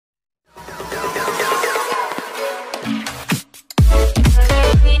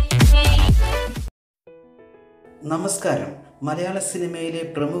നമസ്കാരം. മലയാള സിനിമയിലെ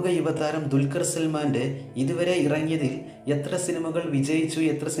പ്രമുഖ യുവതാരം ദുൽഖർ സൽമാൻ്റെ ഇതുവരെ ഇറങ്ങിയതിൽ എത്ര സിനിമകൾ വിജയിച്ചു,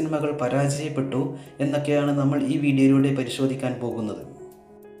 എത്ര സിനിമകൾ പരാജയപ്പെട്ടു എന്നൊക്കെയാണ് നമ്മൾ ഈ വീഡിയോയിലൂടെ പരിശോധിക്കാൻ പോകുന്നത്.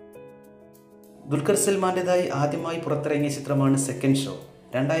 ദുൽഖർ സൽമാൻ്റെതായി ആദ്യമായി പുറത്തിറങ്ങിയ ചിത്രമാണ് സെക്കൻഡ് ഷോ.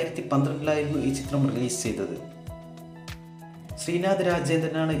 2012 ഈ ചിത്രം റിലീസ് ചെയ്തത്. ശ്രീനാഥ്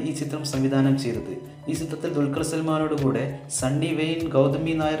രാജേന്ദ്രനാണ് ഈ ചിത്രം സംവിധാനം ചെയ്തത്. ഈ ചിത്രത്തിൽ ദുൽഖർ സൽമാനോട് കൂടെ സണ്ണി വെയിൻ,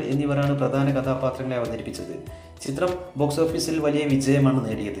 ഗൗതമി നായർ എന്നിവരാണ് പ്രധാന കഥാപാത്രങ്ങളെ അവതരിപ്പിച്ചത്. ചിത്രം ബോക്സ് ഓഫീസിൽ വലിയ വിജയമാണ്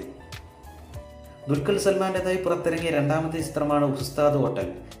നേടിയത്. ദുൽഖർ സൽമാൻ്റെതായി പുറത്തിറങ്ങിയ രണ്ടാമത്തെ ചിത്രമാണ് ഉസ്താദ് ഹോട്ടൽ.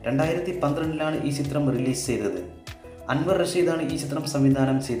 2012 ഈ ചിത്രം റിലീസ് ചെയ്തത്. അൻവർ റഷീദാണ് ഈ ചിത്രം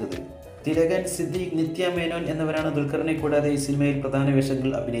സംവിധാനം ചെയ്തത്. തിലകൻ, സിദ്ദീഖ്, നിത്യ മേനോൻ എന്നിവരാണ് ദുൽഖറിനെ കൂടാതെ ഈ സിനിമയിൽ പ്രധാന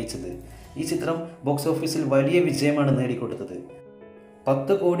വേഷങ്ങൾ അഭിനയിച്ചത്. ഈ ചിത്രം ബോക്സ് ഓഫീസിൽ വലിയ വിജയമാണ് നേടിക്കൊടുത്തത്.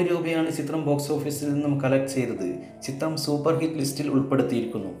 10 കോടി രൂപയാണ് ചിത്രം ബോക്സ് ഓഫീസിൽ നിന്നും കളക്ട് ചെയ്തത്. ചിത്രം സൂപ്പർ ഹിറ്റ് ലിസ്റ്റിൽ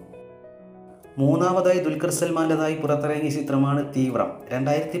ഉൾപ്പെടുത്തിയിരിക്കുന്നു. മൂന്നാമതായി ദുൽഖർ സൽമാൻ്റെതായി പുറത്തിറങ്ങിയ ചിത്രമാണ് തീവ്രം.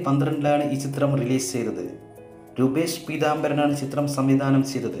 2012 ഈ ചിത്രം റിലീസ് ചെയ്തത്. രൂപേഷ് പീതാംബരനാണ് ചിത്രം സംവിധാനം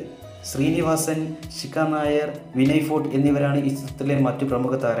ചെയ്തത്. ശ്രീനിവാസൻ, ശിഖ നായർ, വിനയ് ഫോർട്ട് എന്നിവരാണ് ഈ ചിത്രത്തിലെ മറ്റു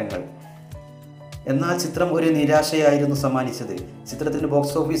പ്രമുഖ താരങ്ങൾ. എന്നാൽ ചിത്രം ഒരു നിരാശയായിരുന്നു സമ്മാനിച്ചത്. ചിത്രത്തിന്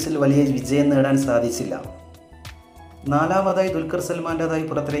ബോക്സ് ഓഫീസിൽ വലിയ വിജയം നേടാൻ സാധിച്ചില്ല. നാലാമതായി ദുൽഖർ സൽമാൻ്റെതായി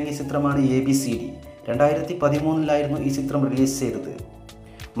പുറത്തിറങ്ങിയ ചിത്രമാണ് ABCD. 2013 ഈ ചിത്രം റിലീസ് ചെയ്തത്.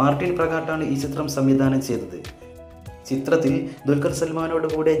 മാർട്ടിൻ പ്രകാട്ടാണ് ഈ ചിത്രം സംവിധാനം ചെയ്തത്. ചിത്രത്തിൽ ദുൽഖർ സൽമാനോട്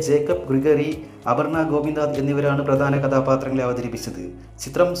കൂടെ ജേക്കബ് ഗ്രിഗറി, അപർണ ഗോപിനാഥ് എന്നിവരാണ് പ്രധാന കഥാപാത്രങ്ങളെ അവതരിപ്പിച്ചത്.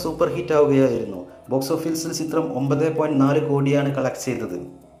 ചിത്രം സൂപ്പർ ഹിറ്റ് ആവുകയായിരുന്നു. ബോക്സ് ഓഫീസിൽ ചിത്രം 9.4 കോടിയാണ് കളക്ട് ചെയ്തത്.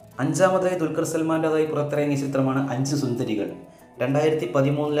 അഞ്ചാമതായി ദുൽഖർ സൽമാൻ്റെതായി പുറത്തിറങ്ങിയ ചിത്രമാണ് 5 സുന്ദരികൾ.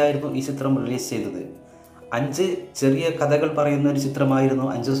 2013 ഈ ചിത്രം റിലീസ് ചെയ്തത്. 5 ചെറിയ കഥകൾ പറയുന്ന ഒരു ചിത്രമായിരുന്നു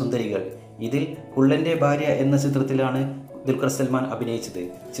 5 സുന്ദരികൾ. ഇതിൽ കുള്ളൻ്റെ ഭാര്യ എന്ന ചിത്രത്തിലാണ് ദുൽഖർ സൽമാൻ അഭിനയിച്ചത്.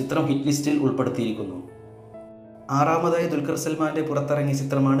 ചിത്രം ഹിറ്റ് ലിസ്റ്റിൽ ഉൾപ്പെടുത്തിയിരിക്കുന്നു. ആറാമതായി ദുൽഖർ സൽമാൻ്റെ പുറത്തിറങ്ങിയ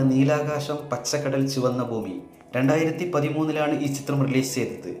ചിത്രമാണ് നീലാകാശം പച്ചക്കടൽ ചുവന്ന ഭൂമി. 2013 ഈ ചിത്രം റിലീസ്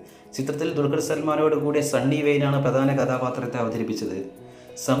ചെയ്തത്. ചിത്രത്തിൽ ദുൽഖർ സൽമാനോട് കൂടെ സണ്ണി വെയിനാണ് പ്രധാന കഥാപാത്രത്തെ അവതരിപ്പിച്ചത്.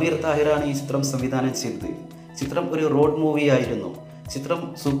 സമീർ താഹിറാണ് ഈ ചിത്രം സംവിധാനം ചെയ്തത്. ചിത്രം ഒരു റോഡ് മൂവി ആയിരുന്നു. ചിത്രം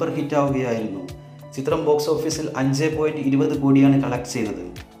സൂപ്പർ ഹിറ്റ് ആവുകയായിരുന്നു. ചിത്രം ബോക്സ് ഓഫീസിൽ 5.20 കോടിയാണ് കളക്ട് ചെയ്തത്.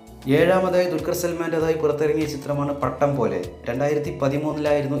 ഏഴാമതായി ദുൽഖർ സൽമാൻ്റെതായി പുറത്തിറങ്ങിയ ചിത്രമാണ് പട്ടം പോലെ.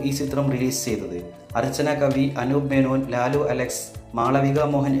 2013 ഈ ചിത്രം റിലീസ് ചെയ്തത്. അർച്ചന കവി, അനൂപ് മേനോൻ, ലാലു അലക്സ്, മാളവിക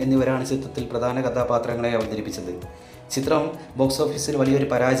മോഹൻ എന്നിവരാണ് ചിത്രത്തിൽ പ്രധാന കഥാപാത്രങ്ങളെ അവതരിപ്പിച്ചത്. ചിത്രം ബോക്സ് ഓഫീസിൽ വലിയൊരു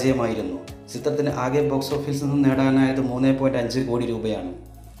പരാജയമായിരുന്നു. ചിത്രത്തിന് ആകെ ബോക്സ് ഓഫീസിൽ നിന്നും നേടാനായത് 3.5 കോടി രൂപയാണ്.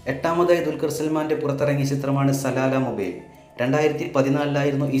 എട്ടാമതായി ദുൽഖർ സൽമാൻ്റെ പുറത്തിറങ്ങിയ ചിത്രമാണ് സലാല മൊബൈൽ.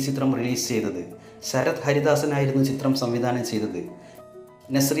 2014 ഈ ചിത്രം റിലീസ് ചെയ്തത്. ശരത് ഹരിദാസനായിരുന്നു ചിത്രം സംവിധാനം ചെയ്തത്.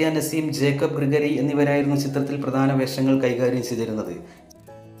 നസ്രിയ നസീം, ജേക്കബ് ഗ്രിഗറി എന്നിവരായിരുന്നു ചിത്രത്തിൽ പ്രധാന വേഷങ്ങൾ കൈകാര്യം ചെയ്തിരുന്നത്.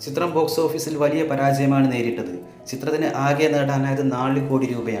 ചിത്രം ബോക്സ് ഓഫീസിൽ വലിയ പരാജയമാണ് നേരിട്ടത്. ചിത്രത്തിന് ആകെ നേടാനായത് 4 കോടി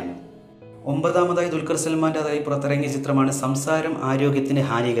രൂപയാണ്. ഒമ്പതാമതായി ദുൽഖർ സൽമാൻ്റെതായി പുറത്തിറങ്ങിയ ചിത്രമാണ് സംസാരം ആരോഗ്യത്തിന്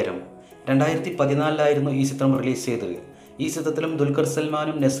ഹാനികരം. 2014 ഈ ചിത്രം റിലീസ് ചെയ്തത്. ഈ ചിത്രത്തിലും ദുൽഖർ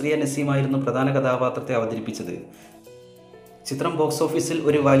സൽമാനും നസ്രിയ നസീമായിരുന്നു പ്രധാന കഥാപാത്രത്തെ അവതരിപ്പിച്ചത്. ചിത്രം ബോക്സ് ഓഫീസിൽ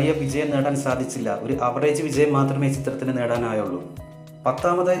ഒരു വലിയ വിജയം നേടാൻ സാധിച്ചില്ല. ഒരു ആവറേജ് വിജയം മാത്രമേ ചിത്രത്തിന് നേടാനായുള്ളൂ.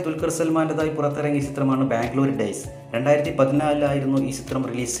 പത്താമതായി ദുൽഖർ സൽമാൻ്റെതായി പുറത്തിറങ്ങിയ ചിത്രമാണ് ബാംഗ്ലൂർ ഡേയ്സ്. 2014 ഈ ചിത്രം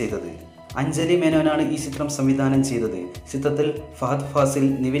റിലീസ് ചെയ്തത്. അഞ്ജലി മേനോനാണ് ഈ ചിത്രം സംവിധാനം ചെയ്തത്. ചിത്രത്തിൽ ഫഹദ് ഫാസിൽ,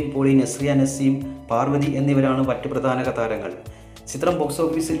 നിവിൻ പോളി, നസ്രിയ നസീം, പാർവതി എന്നിവരാണ് മറ്റ് പ്രധാന താരങ്ങൾ. ചിത്രം ബോക്സ്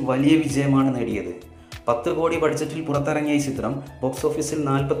ഓഫീസിൽ വലിയ വിജയമാണ് നേടിയത്. 10 കോടി ബഡ്ജറ്റിൽ പുറത്തിറങ്ങിയ ഈ ചിത്രം ബോക്സ് ഓഫീസിൽ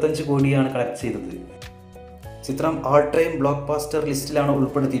 45 കോടിയാണ് കളക്ട് ചെയ്തത്. ചിത്രം ഓൾ ടൈം ബ്ലോക്ക് ബാസ്റ്റർ ലിസ്റ്റിലാണ്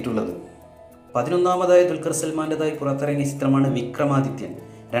ഉൾപ്പെടുത്തിയിട്ടുള്ളത്. 11ാമതായി ദുൽഖർ സൽമാൻ്റെതായി പുറത്തിറങ്ങിയ ചിത്രമാണ് വിക്രമാദിത്യൻ.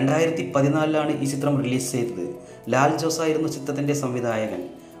 2014 ഈ ചിത്രം റിലീസ് ചെയ്തത്. ലാൽ ജോസ് ആയിരുന്നു ചിത്രത്തിൻ്റെ സംവിധായകൻ.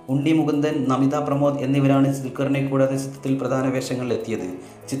 ഉണ്ണി മുകുന്ദൻ, നമിത പ്രമോദ് എന്നിവരാണ് ദുൽഖറിനെ കൂടാതെ ചിത്രത്തിൽ പ്രധാന വേഷങ്ങളിൽ എത്തിയത്.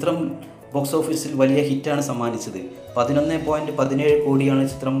 ചിത്രം ബോക്സ് ഓഫീസിൽ വലിയ ഹിറ്റാണ് സമ്മാനിച്ചത്. 11.17 കോടിയാണ്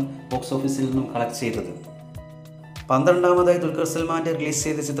ചിത്രം ബോക്സ് ഓഫീസിൽ നിന്നും കളക്ട് ചെയ്തത്. 12ാമതായി ദുൽഖർ സൽമാൻ്റെ റിലീസ്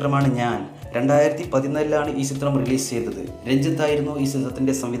ചെയ്ത ചിത്രമാണ് ഞാൻ. 2014 ഈ ചിത്രം റിലീസ് ചെയ്തത്. രഞ്ജിത്ത് ആയിരുന്നു ഈ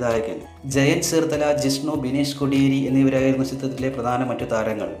ചിത്രത്തിൻ്റെ സംവിധായകൻ. ജയൻ ചേർത്തല, ജിഷ്ണു, ബിനീഷ് കൊടിയേരി എന്നിവരായിരുന്നു ചിത്രത്തിലെ പ്രധാന മറ്റു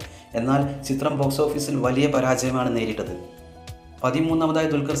താരങ്ങൾ. എന്നാൽ ചിത്രം ബോക്സ് ഓഫീസിൽ വലിയ പരാജയമാണ് നേരിട്ടത്. 13ാമതായി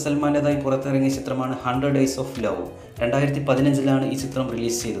ദുൽഖർ സൽമാൻ്റെതായി പുറത്തിറങ്ങിയ ചിത്രമാണ് 100 Days of Love. 2015 ഈ ചിത്രം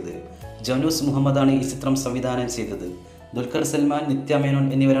റിലീസ് ചെയ്തത്. ജനൂസ് മുഹമ്മദാണ് ഈ ചിത്രം സംവിധാനം ചെയ്തത്. ദുൽഖർ സൽമാൻ, നിത്യ മേനോൻ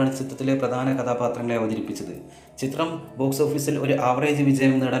എന്നിവരാണ് ചിത്രത്തിലെ പ്രധാന കഥാപാത്രങ്ങളെ അവതരിപ്പിച്ചത്. ചിത്രം ബോക്സ് ഓഫീസിൽ ഒരു ആവറേജ്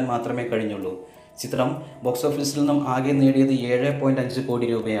വിജയം നേടാൻ മാത്രമേ കഴിഞ്ഞുള്ളൂ. ചിത്രം ബോക്സ് ഓഫീസിൽ നിന്നും ആകെ നേടിയത് 7.5 കോടി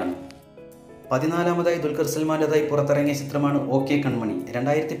രൂപയാണ്. 14ാമതായി ദുൽഖർ സൽമാൻ്റെതായി പുറത്തിറങ്ങിയ ചിത്രമാണ് ഓക്കെ കൺമണി.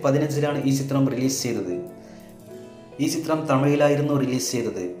 2015 ഈ ചിത്രം റിലീസ് ചെയ്തത്. ഈ ചിത്രം തമിഴിലായിരുന്നു റിലീസ്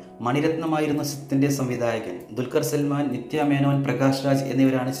ചെയ്തത്. മണിരത്നമായിരുന്നു ചിത്രത്തിൻ്റെ സംവിധായകൻ. ദുൽഖർ സൽമാൻ, നിത്യ മേനോൻ, പ്രകാശ് രാജ്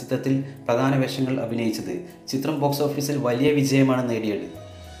എന്നിവരാണ് ചിത്രത്തിൽ പ്രധാന വേഷങ്ങൾ അഭിനയിച്ചത്. ചിത്രം ബോക്സ് ഓഫീസിൽ വലിയ വിജയമാണ് നേടിയത്.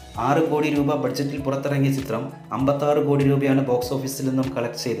 6 കോടി രൂപ ബഡ്ജറ്റിൽ പുറത്തിറങ്ങിയ ചിത്രം 56 കോടി രൂപയാണ് ബോക്സ് ഓഫീസിൽ നിന്നും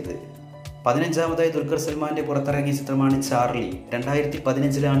കളക്ട് ചെയ്തത്. 15ാമതായി ദുൽഖർ സൽമാൻ്റെ പുറത്തിറങ്ങിയ ചിത്രമാണ് ചാർലി.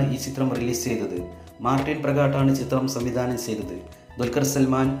 2015ലാണ് ഈ ചിത്രം റിലീസ് ചെയ്തത്. മാർട്ടിൻ പ്രകാട്ടാണ് ചിത്രം സംവിധാനം ചെയ്തത്. ദുൽഖർ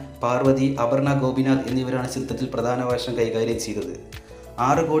സൽമാൻ, പാർവതി, അപർണ ഗോപിനാഥ് എന്നിവരാണ് ചിത്രത്തിൽ പ്രധാന വേഷം കൈകാര്യം ചെയ്തത്.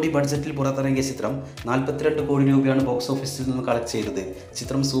 6 കോടി ബഡ്ജറ്റിൽ പുറത്തിറങ്ങിയ ചിത്രം 42 കോടി രൂപയാണ് ബോക്സ് ഓഫീസിൽ നിന്ന് കളക്ട് ചെയ്തത്.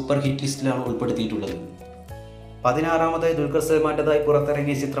 ചിത്രം സൂപ്പർ ഹിറ്റ് ലിസ്റ്റിലാണ് ഉൾപ്പെടുത്തിയിട്ടുള്ളത്. 16ാമതായി ദുൽഖർ സൽമാൻ്റെതായി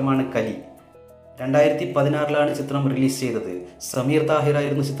പുറത്തിറങ്ങിയ ചിത്രമാണ് കലി. 2016ലാണ് ചിത്രം റിലീസ് ചെയ്തത്. സമീർ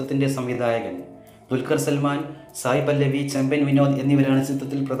താഹിറായിരുന്നു ചിത്രത്തിൻ്റെ സംവിധായകൻ. ദുൽഖർ സൽമാൻ, സായ് പല്ലവി, ചെമ്പൻ വിനോദ് എന്നിവരാണ്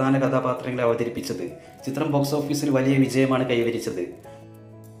ചിത്രത്തിൽ പ്രധാന കഥാപാത്രങ്ങളെ അവതരിപ്പിച്ചത്. ചിത്രം ബോക്സ് ഓഫീസിൽ വലിയ വിജയമാണ് കൈവരിച്ചത്.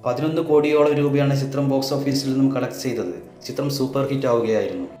 11 കോടിയോളം രൂപയാണ് ചിത്രം ബോക്സ് ഓഫീസിൽ നിന്നും കളക്ട് ചെയ്തത്. ചിത്രം സൂപ്പർ ഹിറ്റ്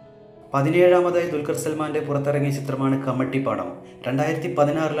ആവുകയായിരുന്നു. 17ാമതായി ദുൽഖർ സൽമാൻ്റെ പുറത്തിറങ്ങിയ ചിത്രമാണ് കമ്മട്ടിപ്പാടം.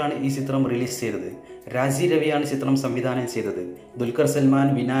 2016ലാണ് ഈ ചിത്രം റിലീസ് ചെയ്തത്. രാജി രവിയാണ് ചിത്രം സംവിധാനം ചെയ്തത്. ദുൽഖർ സൽമാൻ,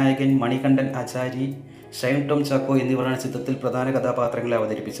 വിനായകൻ, മണികണ്ഠൻ ആചാരി, ഷൈൻ ടോം ചാക്കോ എന്നിവരാണ് ചിത്രത്തിൽ പ്രധാന കഥാപാത്രങ്ങളെ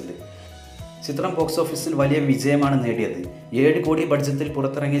അവതരിപ്പിച്ചത്. ചിത്രം ബോക്സ് ഓഫീസിൽ വലിയ വിജയമാണ് നേടിയത്. 7 കോടി ബഡ്ജറ്റിൽ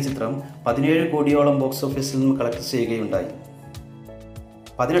പുറത്തിറങ്ങിയ ചിത്രം 17 കോടിയോളം ബോക്സ് ഓഫീസിൽ നിന്നും കളക്ട് ചെയ്യുകയുണ്ടായി.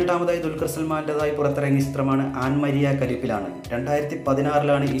 18ാമതായി ദുൽഖർ സൽമാൻ്റെതായി പുറത്തിറങ്ങിയ ചിത്രമാണ് ആൻ മരിയ കലിപ്പിലാണ്.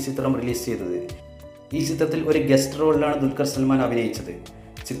 2016ലാണ് ഈ ചിത്രം റിലീസ് ചെയ്തത്. ഈ ചിത്രത്തിൽ ഒരു ഗസ്റ്റ് റോളിലാണ് ദുൽഖർ സൽമാൻ അഭിനയിച്ചത്.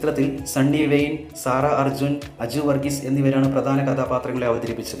 ചിത്രത്തിൽ സണ്ണി വെയിൻ, സാറ അർജുൻ, അജു വർഗീസ് എന്നിവരാണ് പ്രധാന കഥാപാത്രങ്ങളെ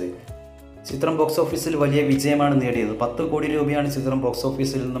അവതരിപ്പിച്ചത്. ചിത്രം ബോക്സ് ഓഫീസിൽ വലിയ വിജയമാണ് നേടിയത്. 10 കോടി രൂപയാണ് ചിത്രം ബോക്സ്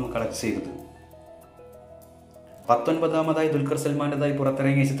ഓഫീസിൽ നിന്നും കളക്ട് ചെയ്തത്. 19ാമതായി ദുൽഖർ സൽമാൻ്റെതായി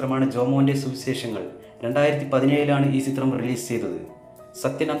പുറത്തിറങ്ങിയ ചിത്രമാണ് ജോമോൻ്റെ സുവിശേഷങ്ങൾ. 2017ലാണ് ഈ ചിത്രം റിലീസ് ചെയ്തത്.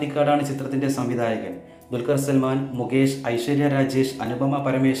 സത്യൻ അന്തിക്കാടാണ് ചിത്രത്തിൻ്റെ സംവിധായകൻ. ദുൽഖർ സൽമാൻ, മുകേഷ്, ഐശ്വര്യ രാജേഷ്, അനുപമ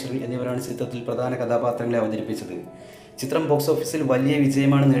പരമേശ്വരി എന്നിവരാണ് ചിത്രത്തിൽ പ്രധാന കഥാപാത്രങ്ങളെ അവതരിപ്പിച്ചത്. ചിത്രം ബോക്സ് ഓഫീസിൽ വലിയ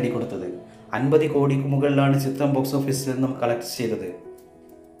വിജയമാണ് നേടിക്കൊടുത്തത്. 50 കോടിക്ക് മുകളിലാണ് ചിത്രം ബോക്സ് ഓഫീസിൽ നിന്നും കളക്ട് ചെയ്തത്.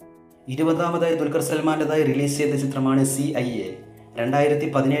 20ാമതായി ദുൽഖർ സൽമാൻ്റെതായി റിലീസ് ചെയ്ത ചിത്രമാണ് CIA.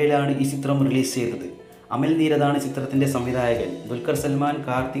 2017ലാണ് ഈ ചിത്രം റിലീസ് ചെയ്തത്. അമൽ നീരദാണ് ചിത്രത്തിൻ്റെ സംവിധായകൻ. ദുൽഖർ സൽമാൻ,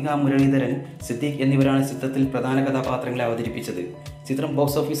 കാർത്തിക, മുരളീധരൻ, സിദ്ദീഖ് എന്നിവരാണ് ചിത്രത്തിൽ പ്രധാന കഥാപാത്രങ്ങളെ അവതരിപ്പിച്ചത്. ചിത്രം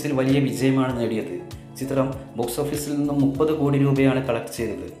ബോക്സ് ഓഫീസിൽ വലിയ വിജയമാണ് നേടിയത്. ചിത്രം ബോക്സ് ഓഫീസിൽ നിന്നും 30 കോടി രൂപയാണ് കളക്ട്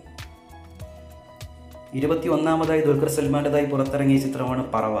ചെയ്തത്. 21ാമതായി ദുൽഖർ സൽമാൻ്റെതായി പുറത്തിറങ്ങിയ ചിത്രമാണ്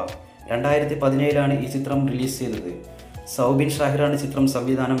പറവ. 2017ലാണ് ഈ ചിത്രം റിലീസ് ചെയ്തത്. സൗബിൻ ഷാഹിറാണ് ചിത്രം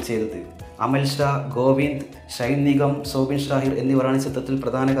സംവിധാനം ചെയ്തത്. അമൽ ഷാ, ഗോവിന്ദ്, ഷൈൻ നിഗം, സൗബിൻ ഷാഹിർ എന്നിവരാണ് ചിത്രത്തിൽ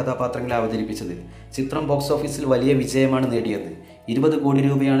പ്രധാന കഥാപാത്രങ്ങളെ അവതരിപ്പിച്ചത്. ചിത്രം ബോക്സ് ഓഫീസിൽ വലിയ വിജയമാണ് നേടിയത്. 20 കോടി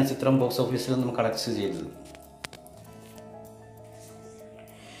രൂപയാണ് ചിത്രം ബോക്സ് ഓഫീസിൽ നിന്നും കളക്ട് ചെയ്തത്.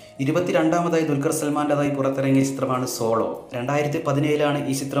 22ാമതായി ദുൽഖർ സൽമാൻ്റെതായി പുറത്തിറങ്ങിയ ചിത്രമാണ് സോളോ. 2017ലാണ്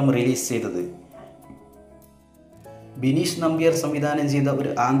ഈ ചിത്രം റിലീസ് ചെയ്തത്. ബിനീഷ് നമ്പ്യാർ സംവിധാനം ചെയ്ത ഒരു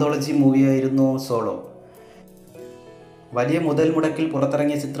ആന്തോളജി മൂവിയായിരുന്നു സോളോ. വലിയ മുതൽ മുടക്കിൽ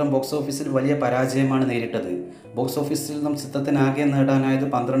പുറത്തിറങ്ങിയ ചിത്രം ബോക്സ് ഓഫീസിൽ വലിയ പരാജയമാണ് നേരിട്ടത്. ബോക്സ് ഓഫീസിൽ നിന്നും ചിത്രത്തിനാകെ നേടാനായത്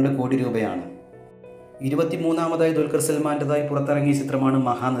 12 കോടി രൂപയാണ്. 23ാമതായി ദുൽഖർ സൽമാൻ്റെതായി പുറത്തിറങ്ങിയ ചിത്രമാണ്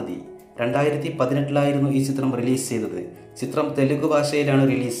മഹാനദി. 2018ലായിരുന്നു ഈ ചിത്രം റിലീസ് ചെയ്തത്. ചിത്രം തെലുങ്ക് ഭാഷയിലാണ്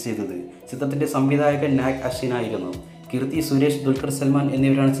റിലീസ് ചെയ്തത്. ചിത്രത്തിൻ്റെ സംവിധായകൻ നാഗ് അശ്വിനായിരുന്നു. കീർത്തി സുരേഷ്, ദുൽഖർ സൽമാൻ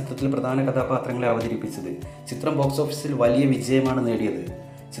എന്നിവരാണ് ചിത്രത്തിൽ പ്രധാന കഥാപാത്രങ്ങളെ അവതരിപ്പിച്ചത്. ചിത്രം ബോക്സ് ഓഫീസിൽ വലിയ വിജയമാണ് നേടിയത്.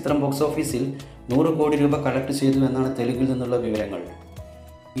 ചിത്രം ബോക്സ് ഓഫീസിൽ 100 കോടി രൂപ കളക്ട് ചെയ്തു എന്നാണ് തെലുങ്കിൽ നിന്നുള്ള വിവരങ്ങൾ.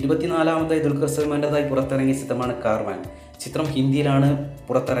 24ാമതായി ദുൽഖർ സൽമാൻ്റെതായി പുറത്തിറങ്ങിയ ചിത്രമാണ് കാർവാൻ. ചിത്രം ഹിന്ദിയിലാണ്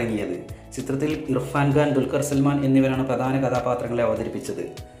പുറത്തിറങ്ങിയത്. ചിത്രത്തിൽ ഇർഫാൻ ഖാൻ, ദുൽഖർ സൽമാൻ എന്നിവരാണ് പ്രധാന കഥാപാത്രങ്ങളെ അവതരിപ്പിച്ചത്.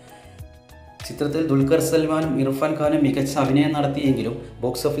 ചിത്രത്തിൽ ദുൽഖർ സൽമാനും ഇർഫാൻ ഖാനും മികച്ച അഭിനയം നടത്തിയെങ്കിലും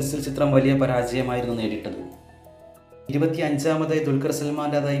ബോക്സ് ഓഫീസിൽ ചിത്രം വലിയ പരാജയമായിരുന്നു നേരിട്ടത്. 25ാമതായി ദുൽഖർ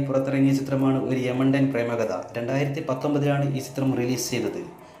സൽമാൻ്റെതായി പുറത്തിറങ്ങിയ ചിത്രമാണ് ഒരു യമണ്ടൻ പ്രേമകഥ. 2019ലാണ് ഈ ചിത്രം റിലീസ് ചെയ്തത്.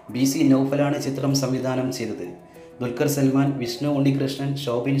 BC നൗഫലാണ് ചിത്രം സംവിധാനം ചെയ്തത്. ദുൽഖർ സൽമാൻ, വിഷ്ണു ഉണ്ണികൃഷ്ണൻ,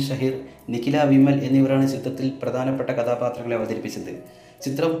 ശോഭിൻ ഷഹീർ, നിഖില വിമൽ എന്നിവരാണ് ചിത്രത്തിൽ പ്രധാനപ്പെട്ട കഥാപാത്രങ്ങളെ അവതരിപ്പിച്ചത്.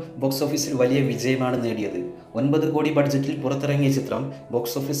 ചിത്രം ബോക്സ് ഓഫീസിൽ വലിയ വിജയമാണ് നേടിയത്. 9 കോടി ബഡ്ജറ്റിൽ പുറത്തിറങ്ങിയ ചിത്രം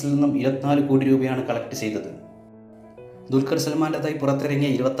ബോക്സ് ഓഫീസിൽ നിന്നും 24 കോടി രൂപയാണ് കളക്ട് ചെയ്തത്. ദുൽഖർ സൽമാൻ്റെതായി പുറത്തിറങ്ങിയ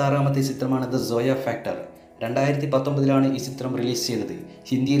 26ാമത്തെ ചിത്രമാണ് ദ സോയ ഫാക്ടർ. 2019ലാണ് ഈ ചിത്രം റിലീസ് ചെയ്തത്.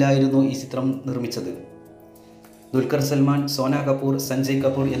 ഹിന്ദിയിലായിരുന്നു ഈ ചിത്രം നിർമ്മിച്ചത്. ദുൽഖർ സൽമാൻ, സോന കപൂർ, സഞ്ജയ്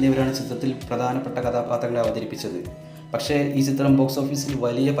കപൂർ എന്നിവരാണ് ചിത്രത്തിൽ പ്രധാനപ്പെട്ട കഥാപാത്രങ്ങളെ അവതരിപ്പിച്ചത്. പക്ഷേ ഈ ചിത്രം ബോക്സ് ഓഫീസിൽ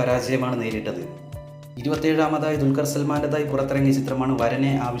വലിയ പരാജയമാണ് നേരിട്ടത്. 27ാമതായി ദുൽഖർ സൽമാൻ്റെതായി പുറത്തിറങ്ങിയ ചിത്രമാണ്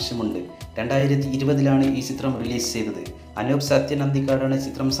വരനെ ആവശ്യമുണ്ട്. 2020ലാണ് ഈ ചിത്രം റിലീസ് ചെയ്തത്. അനൂപ് സത്യനന്ദിക്കാടാണ്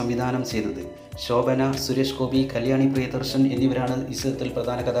ചിത്രം സംവിധാനം ചെയ്തത്. ശോഭന, സുരേഷ് ഗോപി, കല്യാണി പ്രിയദർശൻ എന്നിവരാണ് ഈ ചിത്രത്തിൽ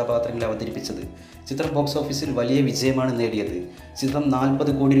പ്രധാന കഥാപാത്രങ്ങളെ അവതരിപ്പിച്ചത്. ചിത്രം ബോക്സ് ഓഫീസിൽ വലിയ വിജയമാണ് നേടിയത്. ചിത്രം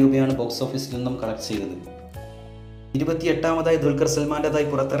 40 കോടി രൂപയാണ് ബോക്സ് ഓഫീസിൽ നിന്നും കളക്ട് ചെയ്തത്. 28ാമതായി ദുൽഖർ സൽമാൻ്റെതായി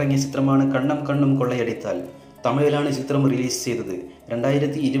പുറത്തിറങ്ങിയ ചിത്രമാണ് കണ്ണും കണ്ണും കൊള്ളയടിത്താൽ. തമിഴിലാണ് ചിത്രം റിലീസ് ചെയ്തത്.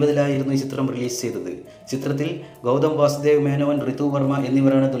 2020 ഈ ചിത്രം റിലീസ് ചെയ്തത്. ചിത്രത്തിൽ ഗൗതം വാസുദേവ് മേനോൻ, ഋതു വർമ്മ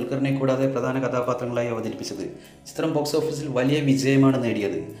എന്നിവരാണ് ദുൽഖറിനെ കൂടാതെ പ്രധാന കഥാപാത്രങ്ങളായി അവതരിപ്പിച്ചത്. ചിത്രം ബോക്സ് ഓഫീസിൽ വലിയ വിജയമാണ്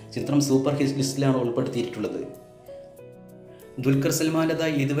നേടിയത്. ചിത്രം സൂപ്പർ ഹിറ്റ് ലിസ്റ്റിലാണ് ഉൾപ്പെടുത്തിയിട്ടുള്ളത്. ദുൽഖർ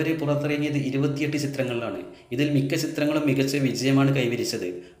സൽമാൻ്റെതായി ഇതുവരെ പുറത്തിറങ്ങിയത് 28 ചിത്രങ്ങളാണ്. ഇതിൽ മിക്ക ചിത്രങ്ങളും മികച്ച വിജയമാണ് കൈവരിച്ചത്.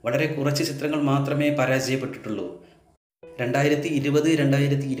 വളരെ കുറച്ച് ചിത്രങ്ങൾ മാത്രമേ പരാജയപ്പെട്ടിട്ടുള്ളൂ.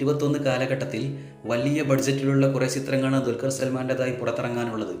 2020-2021 കാലഘട്ടത്തിൽ വലിയ ബഡ്ജറ്റിലുള്ള കുറേ ചിത്രങ്ങളാണ് ദുൽഖർ സൽമാൻ്റെതായി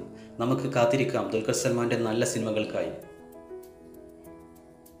പുറത്തിറങ്ങാനുള്ളത്. നമുക്ക് കാത്തിരിക്കാം ദുൽഖർ സൽമാൻ്റെ നല്ല സിനിമകൾക്കായി.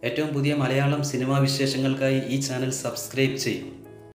 ഏറ്റവും പുതിയ മലയാളം സിനിമാ വിശേഷങ്ങൾക്കായി ഈ ചാനൽ സബ്സ്ക്രൈബ് ചെയ്യും.